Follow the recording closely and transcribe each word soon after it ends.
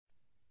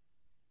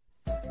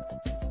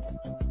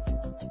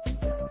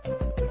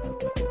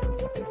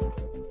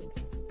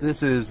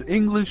This is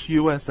English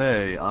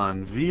USA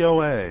on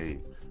VOA.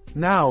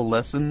 Now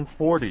lesson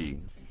 40.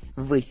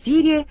 В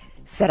эфире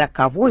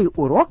 40-й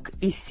урок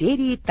из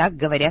серии «Так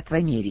говорят в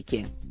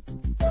Америке».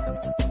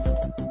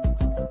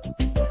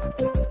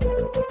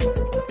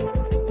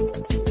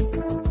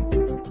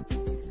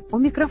 У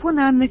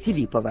микрофона Анна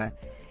Филиппова.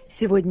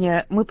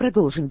 Сегодня мы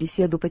продолжим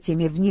беседу по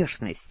теме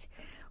 «Внешность».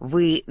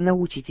 Вы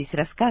научитесь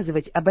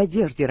рассказывать об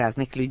одежде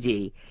разных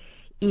людей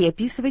и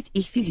описывать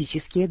их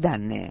физические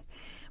данные.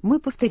 Мы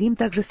повторим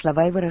также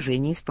слова и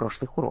выражения из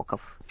прошлых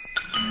уроков.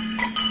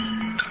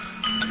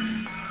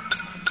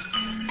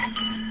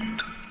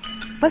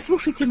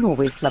 Послушайте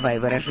новые слова и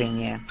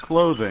выражения.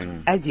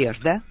 Clothing.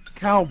 Одежда.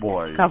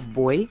 Cowboy.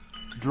 Ковбой.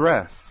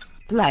 Dress.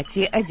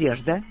 Платье,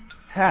 одежда.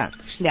 Hat.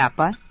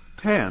 Шляпа.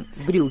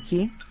 Pants.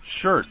 Брюки.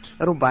 Shirt.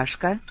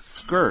 Рубашка.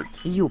 Skirt.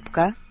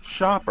 Юбка.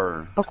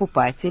 Shopper.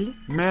 Покупатель.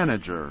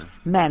 Manager.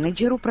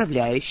 Менеджер,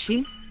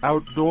 управляющий.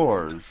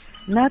 Outdoors.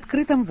 На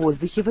открытом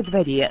воздухе, во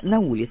дворе, на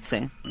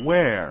улице.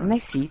 Wear.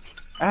 Носить.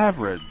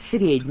 Average.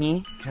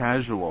 Средний.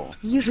 Casual.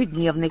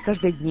 Ежедневный,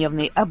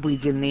 каждодневный,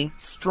 обыденный.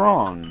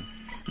 Strong.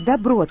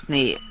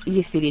 Добротный,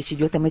 если речь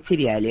идет о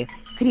материале.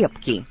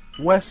 Крепкий.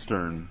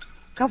 Western.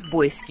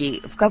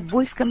 Ковбойский, в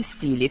ковбойском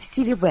стиле, в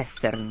стиле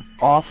вестерн.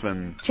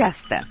 Often.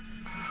 Часто.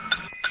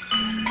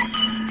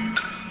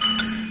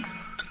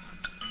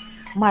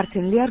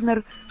 Мартин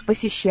Лернер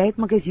посещает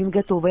магазин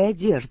готовой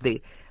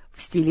одежды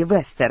в стиле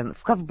вестерн,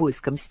 в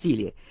ковбойском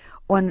стиле.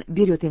 Он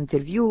берет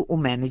интервью у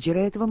менеджера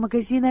этого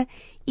магазина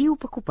и у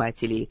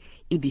покупателей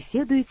и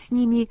беседует с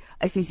ними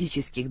о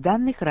физических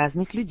данных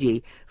разных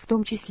людей, в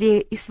том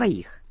числе и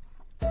своих.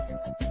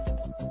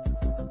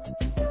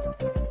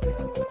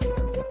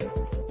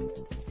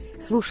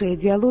 Слушая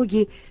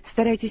диалоги,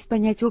 старайтесь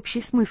понять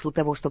общий смысл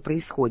того, что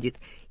происходит.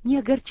 Не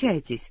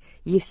огорчайтесь,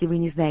 если вы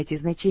не знаете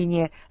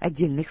значения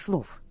отдельных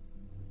слов.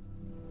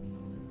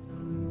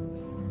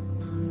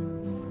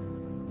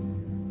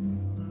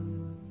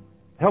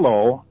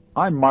 Hello,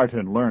 I'm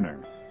Martin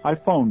Lerner. I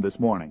phoned this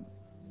morning.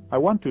 I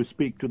want to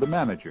speak to the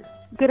manager.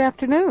 Good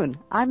afternoon.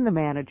 I'm the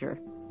manager.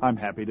 I'm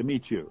happy to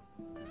meet you.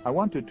 I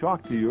want to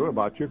talk to you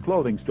about your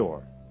clothing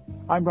store.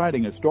 I'm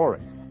writing a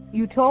story.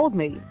 You told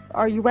me.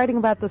 Are you writing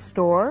about the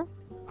store?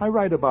 I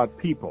write about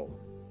people.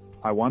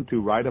 I want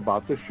to write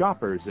about the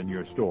shoppers in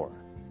your store.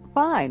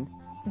 Fine.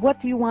 What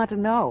do you want to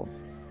know?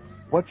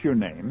 What's your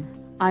name?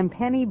 I'm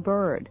Penny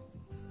Bird.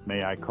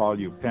 May I call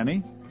you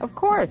Penny? Of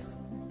course.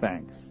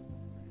 Thanks.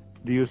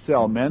 Do you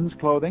sell men's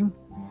clothing?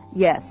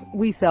 Yes,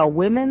 we sell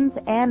women's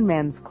and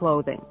men's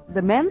clothing.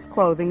 The men's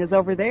clothing is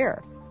over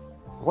there.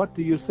 What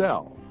do you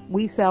sell?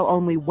 We sell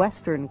only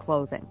Western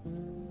clothing.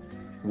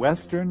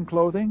 Western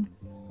clothing?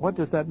 What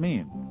does that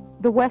mean?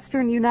 The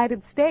Western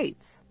United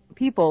States.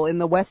 People in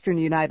the Western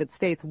United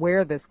States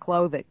wear this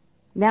clothing.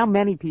 Now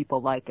many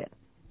people like it.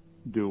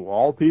 Do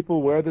all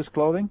people wear this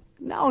clothing?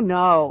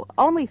 No.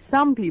 Only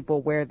some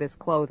people wear this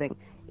clothing.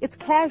 It's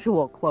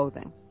casual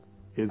clothing.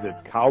 Is it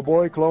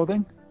cowboy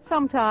clothing?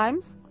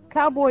 Sometimes.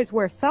 Cowboys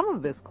wear some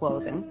of this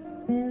clothing.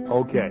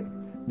 Okay.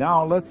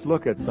 Now let's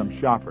look at some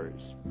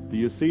shoppers. Do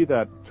you see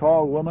that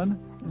tall woman?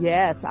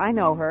 Yes, I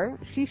know her.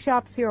 She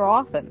shops here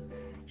often.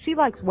 She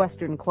likes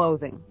Western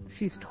clothing.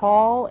 She's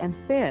tall and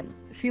thin.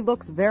 She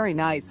looks very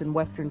nice in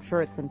Western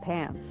shirts and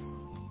pants.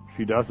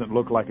 She doesn't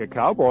look like a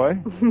cowboy.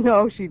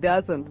 No, she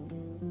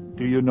doesn't.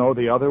 Do you know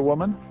the other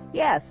woman?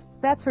 Yes,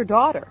 that's her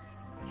daughter.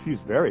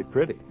 She's very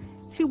pretty.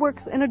 She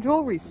works in a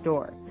jewelry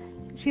store.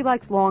 She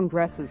likes long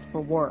dresses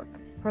for work.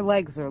 Her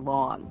legs are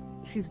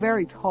long. She's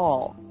very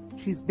tall.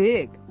 She's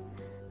big.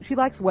 She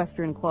likes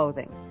Western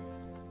clothing.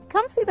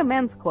 Come see the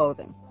men's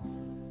clothing.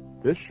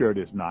 This shirt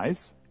is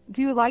nice.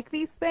 Do you like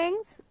these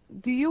things?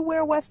 Do you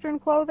wear Western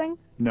clothing?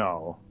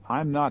 No,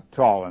 I'm not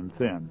tall and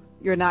thin.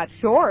 You're not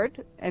short,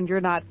 and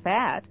you're not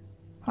fat.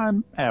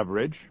 I'm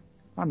average.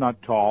 I'm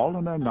not tall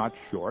and I'm not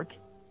short.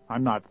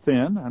 I'm not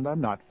thin and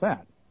I'm not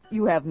fat.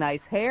 You have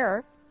nice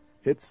hair.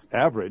 It's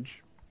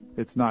average.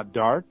 It's not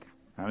dark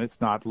and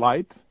it's not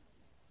light.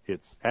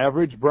 It's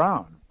average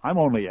brown. I'm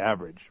only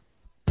average.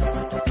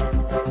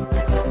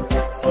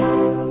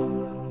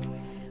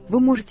 Вы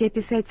можете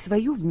описать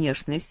свою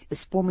внешность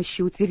с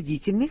помощью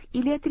утвердительных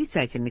или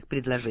отрицательных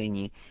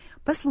предложений.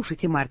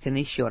 Послушайте Мартина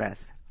еще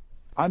раз.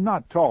 I'm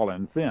not tall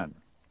and thin.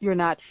 You're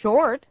not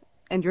short,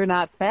 and you're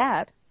not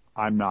fat.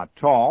 I'm not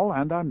tall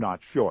and I'm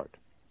not short.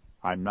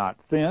 I'm not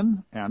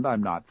thin and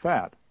I'm not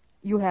fat.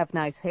 You have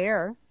nice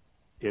hair.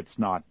 It's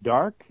not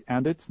dark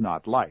and it's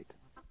not light.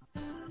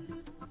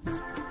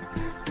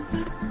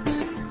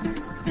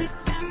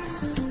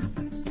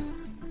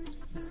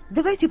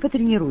 Давайте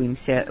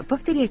потренируемся.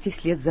 Повторяйте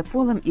вслед за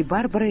Полом и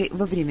Барбарой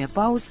во время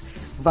пауз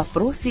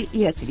вопросы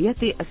и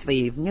ответы о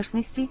своей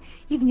внешности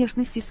и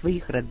внешности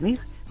своих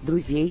родных,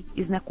 друзей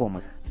и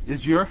знакомых.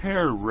 Is your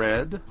hair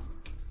red?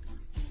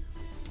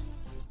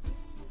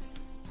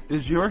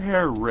 Is your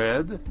hair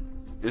red?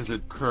 Is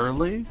it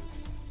curly?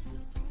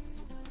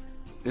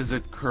 Is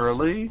it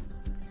curly?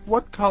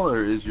 What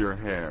color is your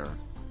hair?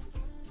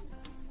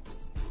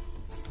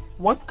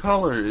 What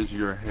color is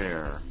your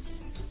hair?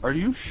 Are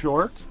you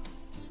short?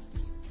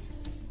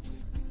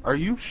 Are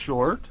you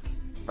short?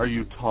 Are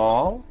you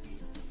tall?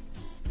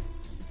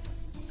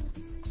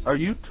 Are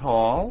you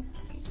tall?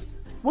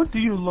 What do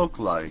you look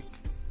like?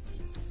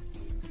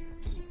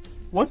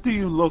 What do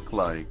you look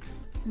like?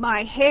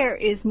 My hair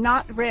is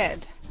not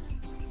red.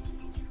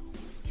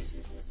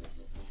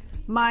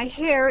 My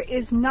hair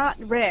is not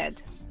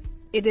red.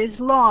 It is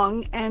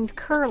long and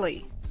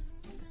curly.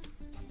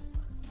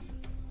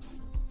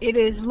 It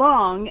is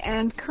long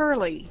and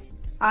curly.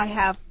 I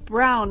have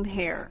brown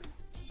hair.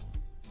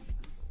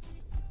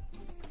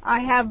 I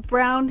have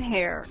brown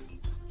hair.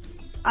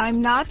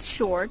 I'm not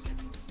short,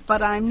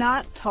 but I'm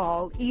not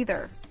tall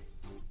either.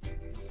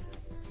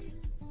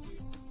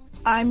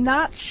 I'm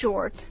not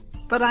short,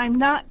 but I'm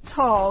not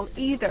tall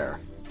either.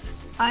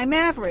 I'm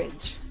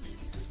average.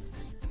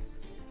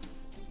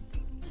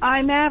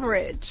 I'm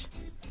average.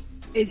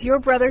 Is your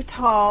brother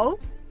tall?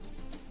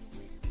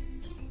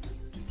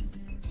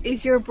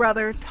 Is your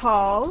brother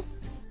tall?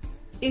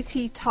 Is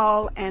he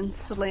tall and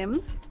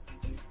slim?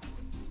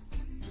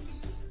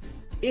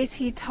 Is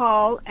he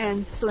tall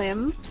and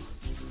slim?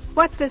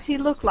 What does he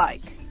look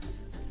like?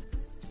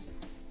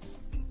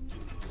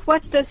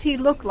 What does he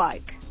look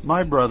like?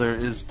 My brother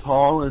is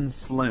tall and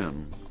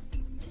slim.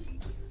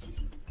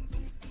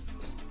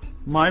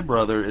 My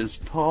brother is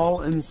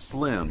tall and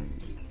slim.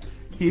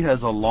 He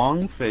has a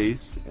long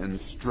face and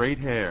straight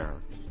hair.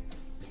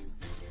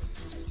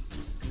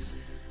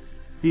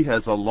 He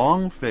has a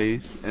long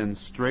face and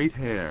straight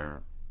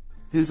hair.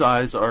 His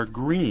eyes are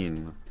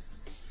green.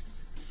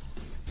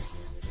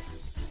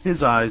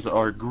 His eyes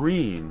are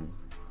green.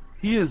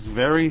 He is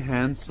very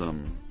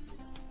handsome.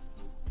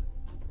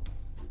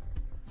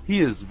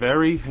 He is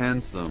very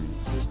handsome.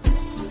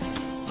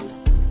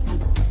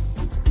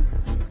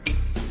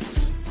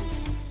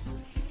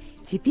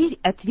 Теперь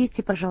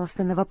ответьте,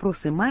 пожалуйста, на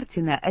вопросы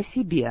Мартина о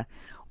себе,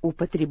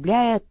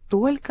 употребляя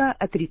только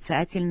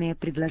отрицательные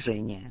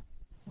предложения.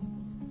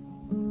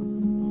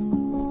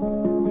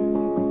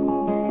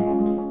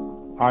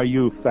 Are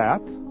you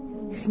fat?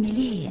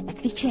 Смелее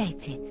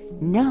отвечайте.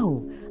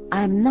 No,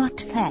 I'm not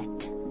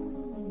fat.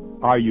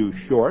 Are you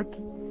short?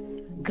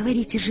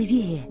 Говорите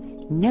живее.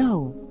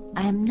 No,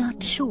 I'm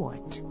not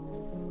short.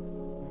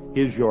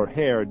 Is your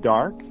hair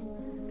dark?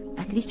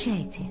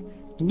 Отвечайте.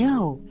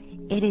 No,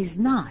 it is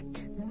not.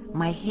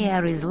 My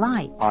hair is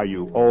light. Are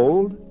you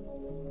old?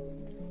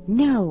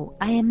 No,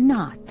 I am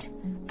not.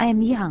 I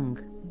am young.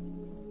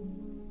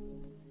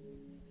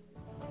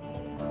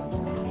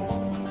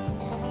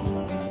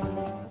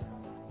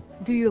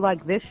 Do you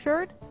like this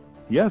shirt?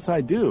 Yes,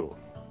 I do.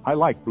 I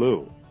like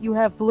blue. You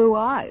have blue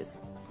eyes.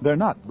 They're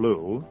not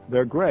blue,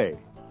 they're gray.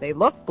 They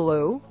look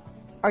blue.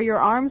 Are your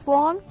arms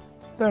long?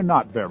 They're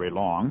not very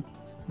long.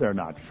 They're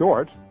not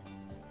short.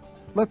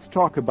 Let's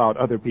talk about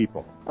other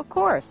people. Of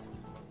course.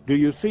 Do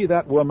you see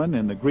that woman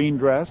in the green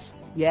dress?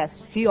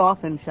 Yes, she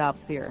often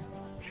shops here.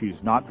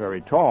 She's not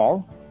very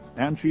tall,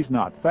 and she's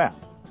not fat.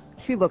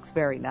 She looks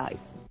very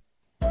nice.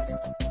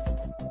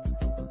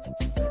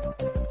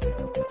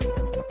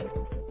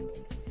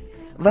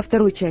 Во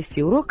второй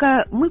части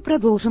урока мы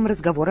продолжим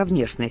разговор о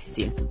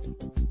внешности.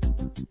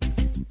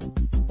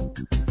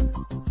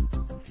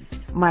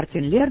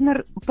 Мартин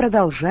Лернер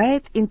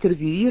продолжает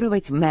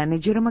интервьюировать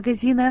менеджера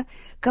магазина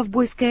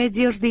ковбойской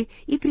одежды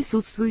и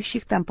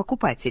присутствующих там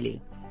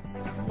покупателей.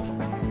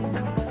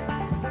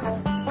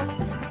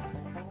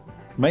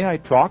 May I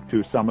talk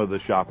to some of the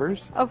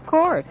shoppers? Of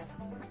course.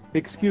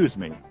 Excuse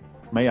me.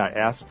 May I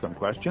ask some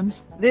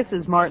questions? This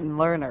is Martin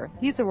Lerner.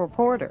 He's a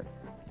reporter.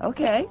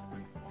 Okay.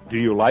 Do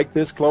you like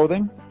this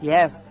clothing?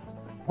 Yes.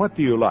 What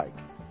do you like?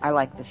 I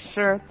like the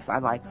shirts, I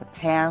like the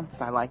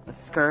pants, I like the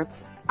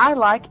skirts. I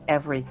like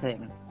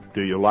everything.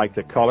 Do you like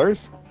the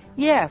colors?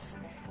 Yes.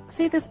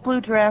 See this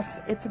blue dress?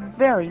 It's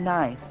very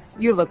nice.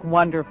 You look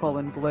wonderful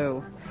in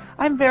blue.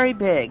 I'm very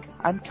big.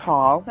 I'm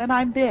tall and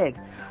I'm big.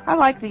 I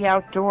like the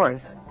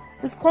outdoors.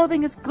 This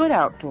clothing is good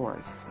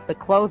outdoors. The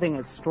clothing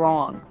is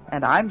strong.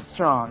 And I'm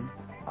strong.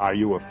 Are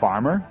you a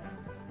farmer?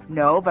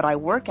 No, but I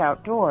work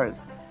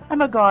outdoors.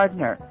 I'm a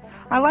gardener.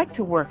 I like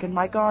to work in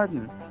my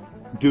garden.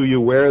 Do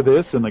you wear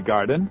this in the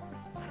garden?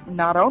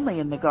 Not only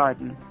in the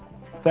garden.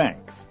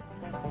 Thanks.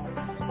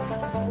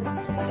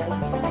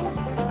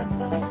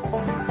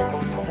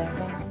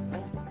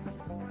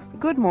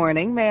 Good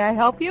morning. May I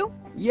help you?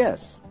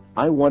 Yes,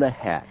 I want a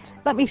hat.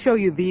 Let me show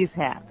you these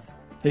hats.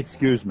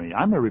 Excuse me,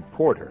 I'm a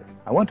reporter.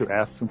 I want to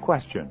ask some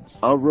questions.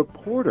 A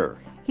reporter?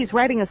 He's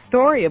writing a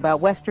story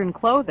about Western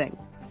clothing.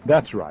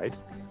 That's right.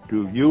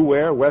 Do you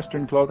wear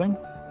Western clothing?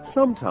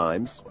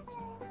 Sometimes.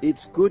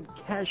 It's good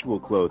casual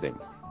clothing.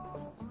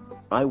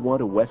 I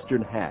want a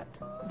Western hat.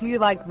 Do you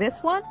like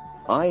this one?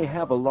 I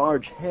have a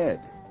large head.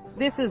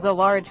 This is a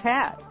large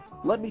hat.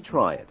 Let me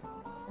try it.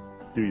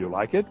 Do you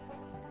like it?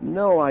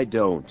 No, I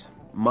don't.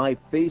 My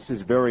face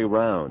is very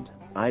round.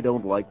 I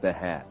don't like the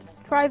hat.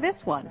 Try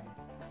this one.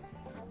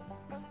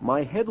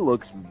 My head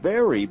looks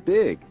very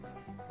big.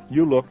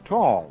 You look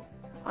tall.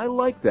 I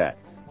like that.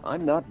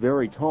 I'm not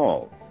very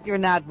tall. You're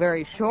not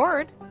very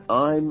short.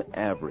 I'm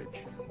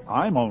average.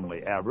 I'm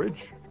only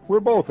average. We're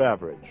both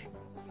average.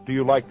 Do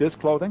you like this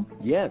clothing?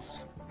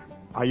 Yes.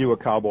 Are you a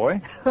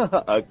cowboy?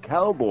 A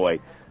cowboy?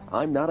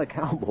 I'm not a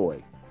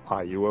cowboy.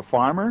 Are you a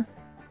farmer?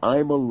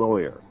 I'm a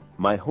lawyer.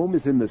 My home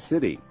is in the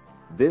city.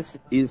 This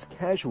is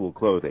casual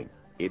clothing.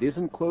 It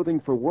isn't clothing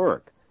for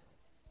work.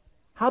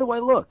 How do I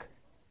look?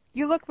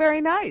 You look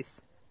very nice.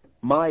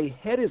 My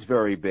head is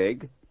very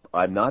big.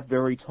 I'm not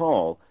very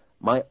tall.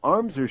 My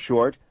arms are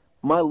short.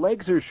 My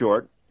legs are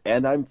short.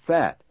 And I'm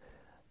fat.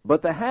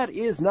 But the hat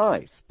is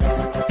nice.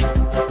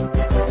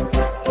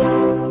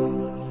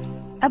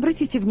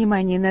 Обратите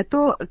внимание на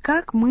то,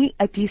 как мы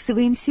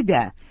описываем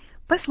себя.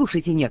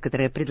 Послушайте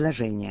некоторые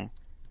предложения.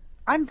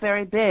 I'm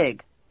very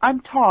big.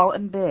 I'm tall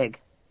and big.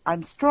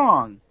 I'm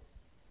strong.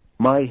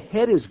 My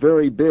head is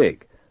very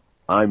big.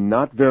 I'm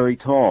not very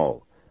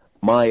tall.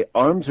 My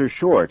arms are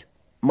short.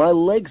 My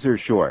legs are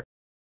short.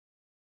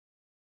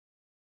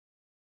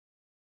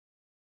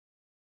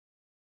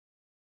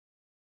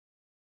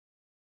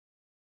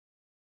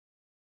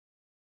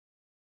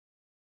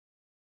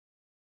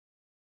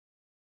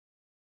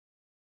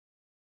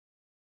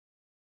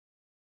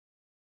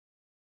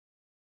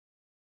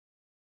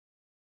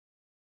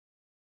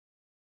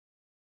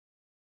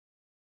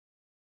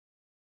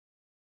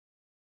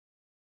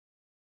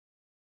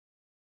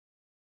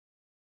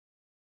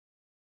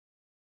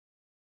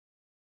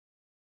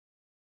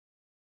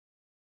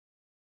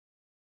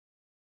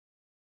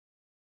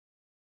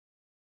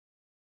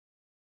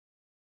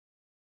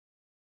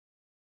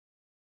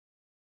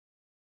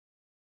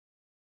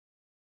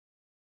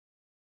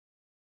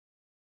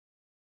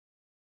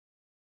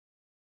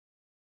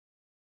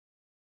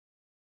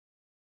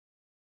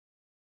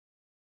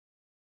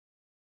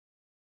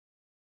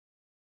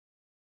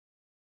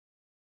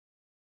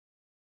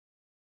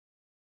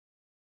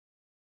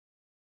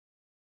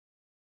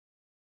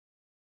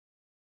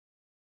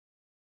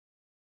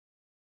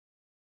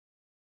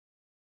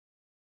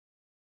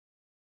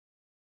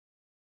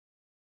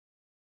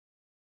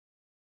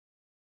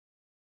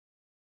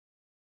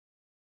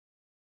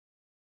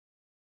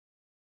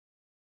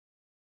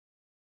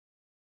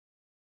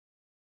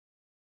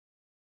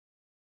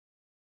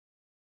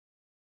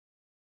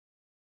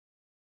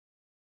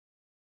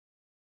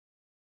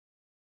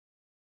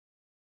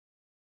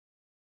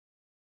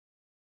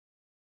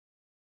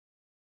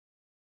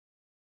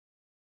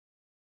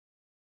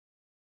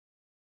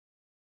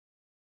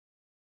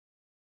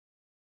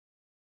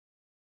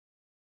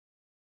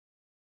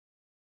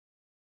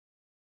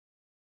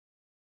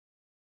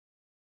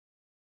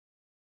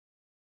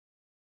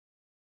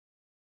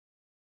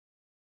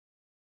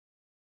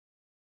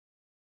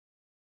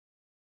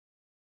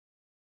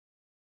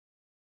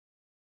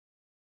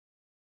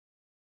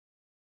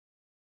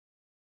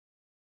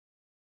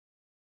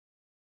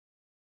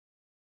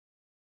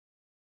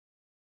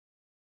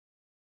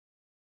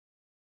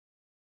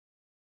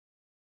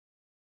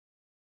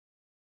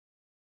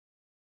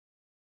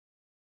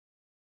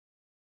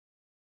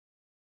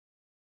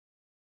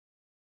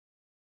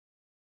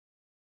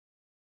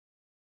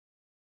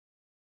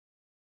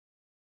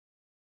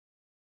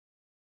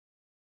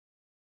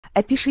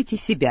 Опишите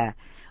себя.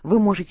 Вы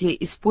можете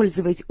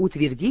использовать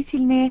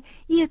утвердительные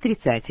и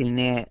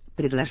отрицательные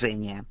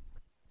предложения.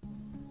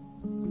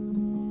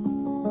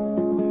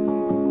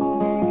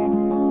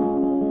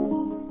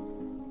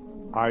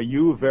 Are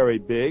you very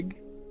big?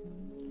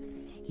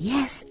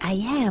 Yes, I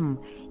am.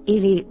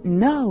 Или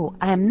no,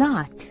 I'm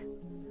not.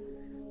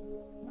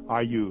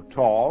 Are you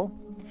tall?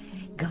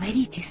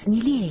 Говорите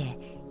смелее.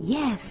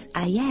 Yes,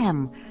 I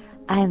am.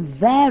 I'm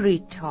very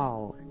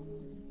tall.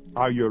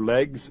 Are your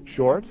legs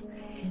short?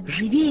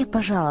 Живее,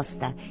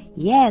 пожалуйста.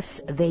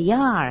 Yes, they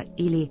are.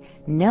 Или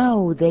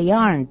no, they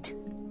aren't.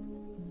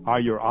 Are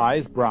your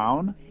eyes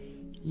brown?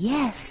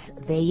 Yes,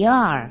 they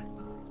are.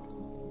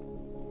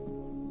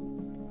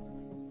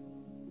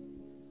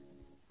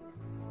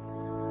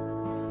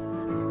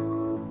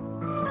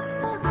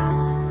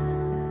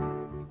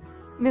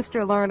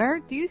 Mr.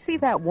 Lerner, do you see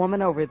that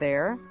woman over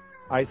there?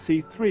 I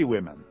see 3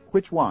 women.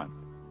 Which one?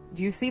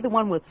 Do you see the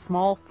one with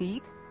small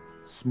feet?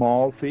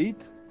 Small feet?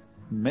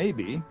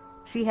 Maybe.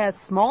 She has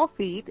small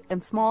feet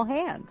and small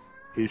hands.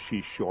 Is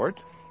she short?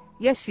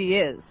 Yes, she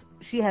is.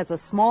 She has a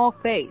small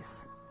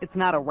face. It's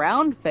not a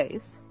round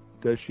face.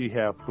 Does she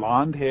have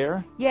blonde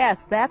hair?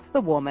 Yes, that's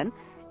the woman.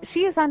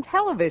 She is on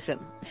television.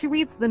 She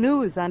reads the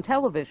news on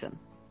television.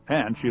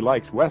 And she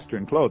likes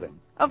Western clothing.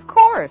 Of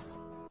course.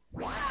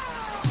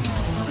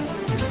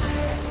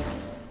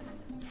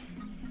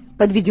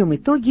 Подведем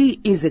итоги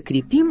и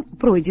закрепим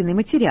пройденный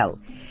материал.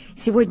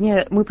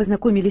 Сегодня мы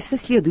познакомились со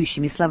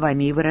следующими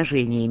словами и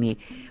выражениями.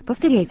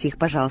 Повторяйте их,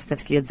 пожалуйста,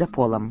 вслед за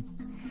Полом.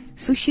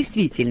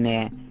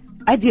 Существительные.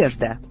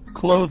 Одежда.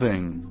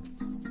 Clothing.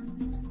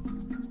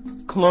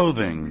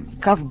 Clothing.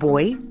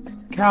 Ковбой.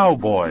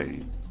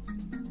 Cowboy.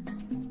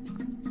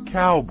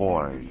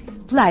 Cowboy.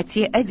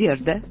 Платье,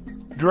 одежда.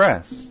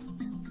 Dress.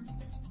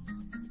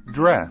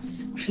 Dress.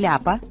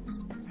 Шляпа.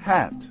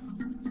 Hat.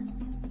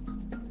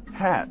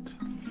 Hat.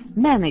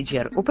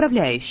 Менеджер,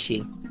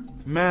 управляющий.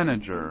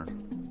 Manager.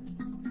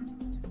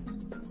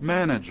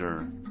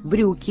 Manager.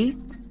 Брюки.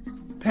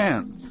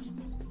 Pants.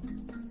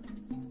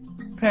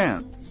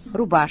 Pants.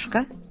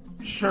 Рубашка.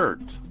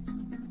 Shirt.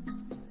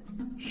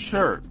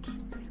 Shirt.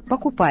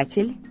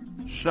 Покупатель.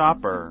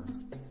 Shopper.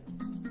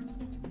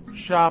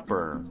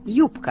 Shopper.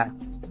 Юбка.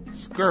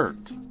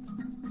 Skirt.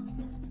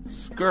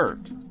 Skirt.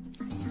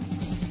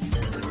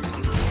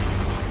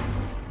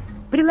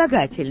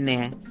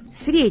 Прилагательные.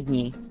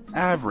 Средний.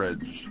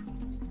 Average.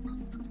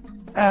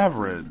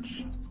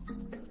 Average.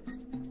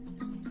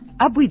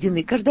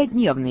 Обыденный,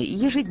 каждодневный,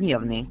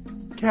 ежедневный.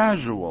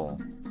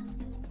 Casual.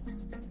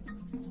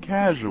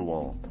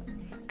 Casual.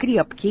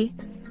 Крепкий.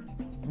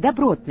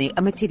 Добротный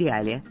о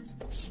материале.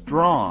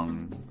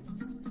 Strong.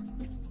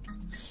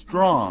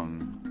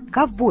 Strong.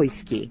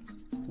 Ковбойский.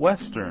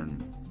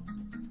 Western.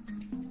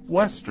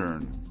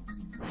 Western.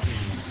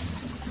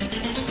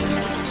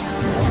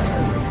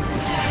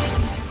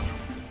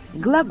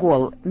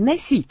 Глагол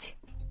носить.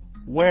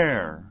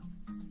 Wear.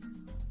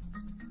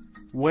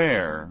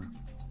 Wear.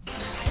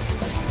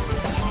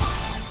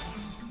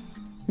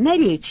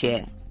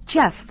 Наречие.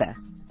 Часто.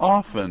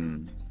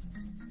 Often.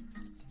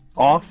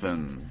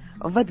 Often.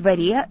 Во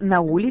дворе,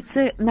 на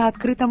улице, на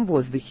открытом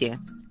воздухе.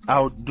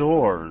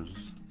 Outdoors.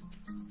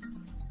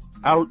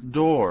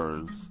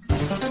 Outdoors.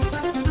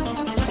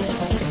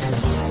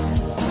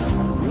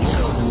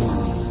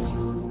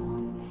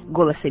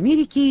 Голос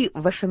Америки,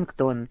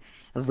 Вашингтон.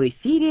 В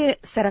эфире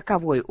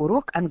 40-й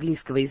урок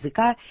английского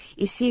языка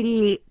из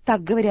серии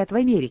 «Так говорят в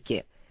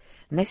Америке».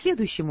 На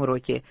следующем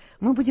уроке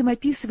мы будем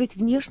описывать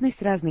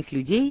внешность разных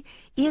людей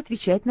и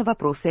отвечать на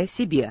вопросы о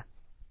себе.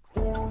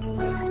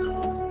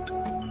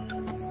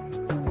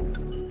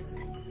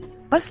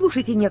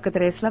 Послушайте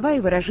некоторые слова и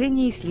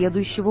выражения из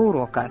следующего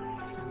урока.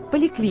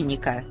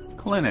 Поликлиника.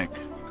 Clinic.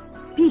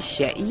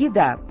 Пища,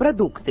 еда,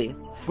 продукты.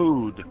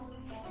 Food.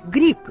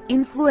 Грипп,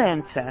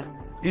 инфлюенса.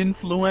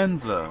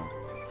 Influenza.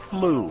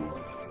 Flu.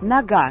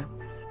 Нога.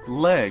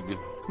 Leg.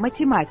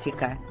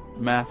 Математика.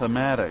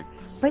 Mathematics.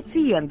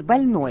 Пациент,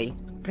 больной.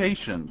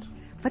 Patient.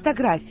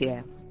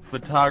 Фотография.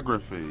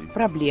 Photography.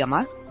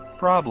 Проблема.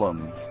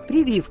 Problem.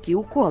 Прививки,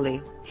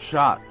 уколы.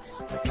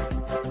 Shots.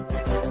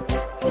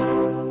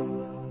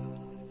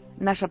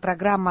 Наша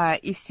программа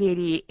из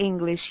серии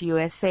English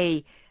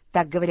USA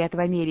 «Так говорят в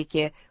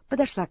Америке»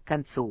 подошла к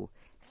концу.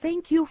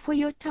 Thank you for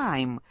your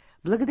time.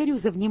 Благодарю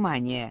за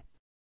внимание.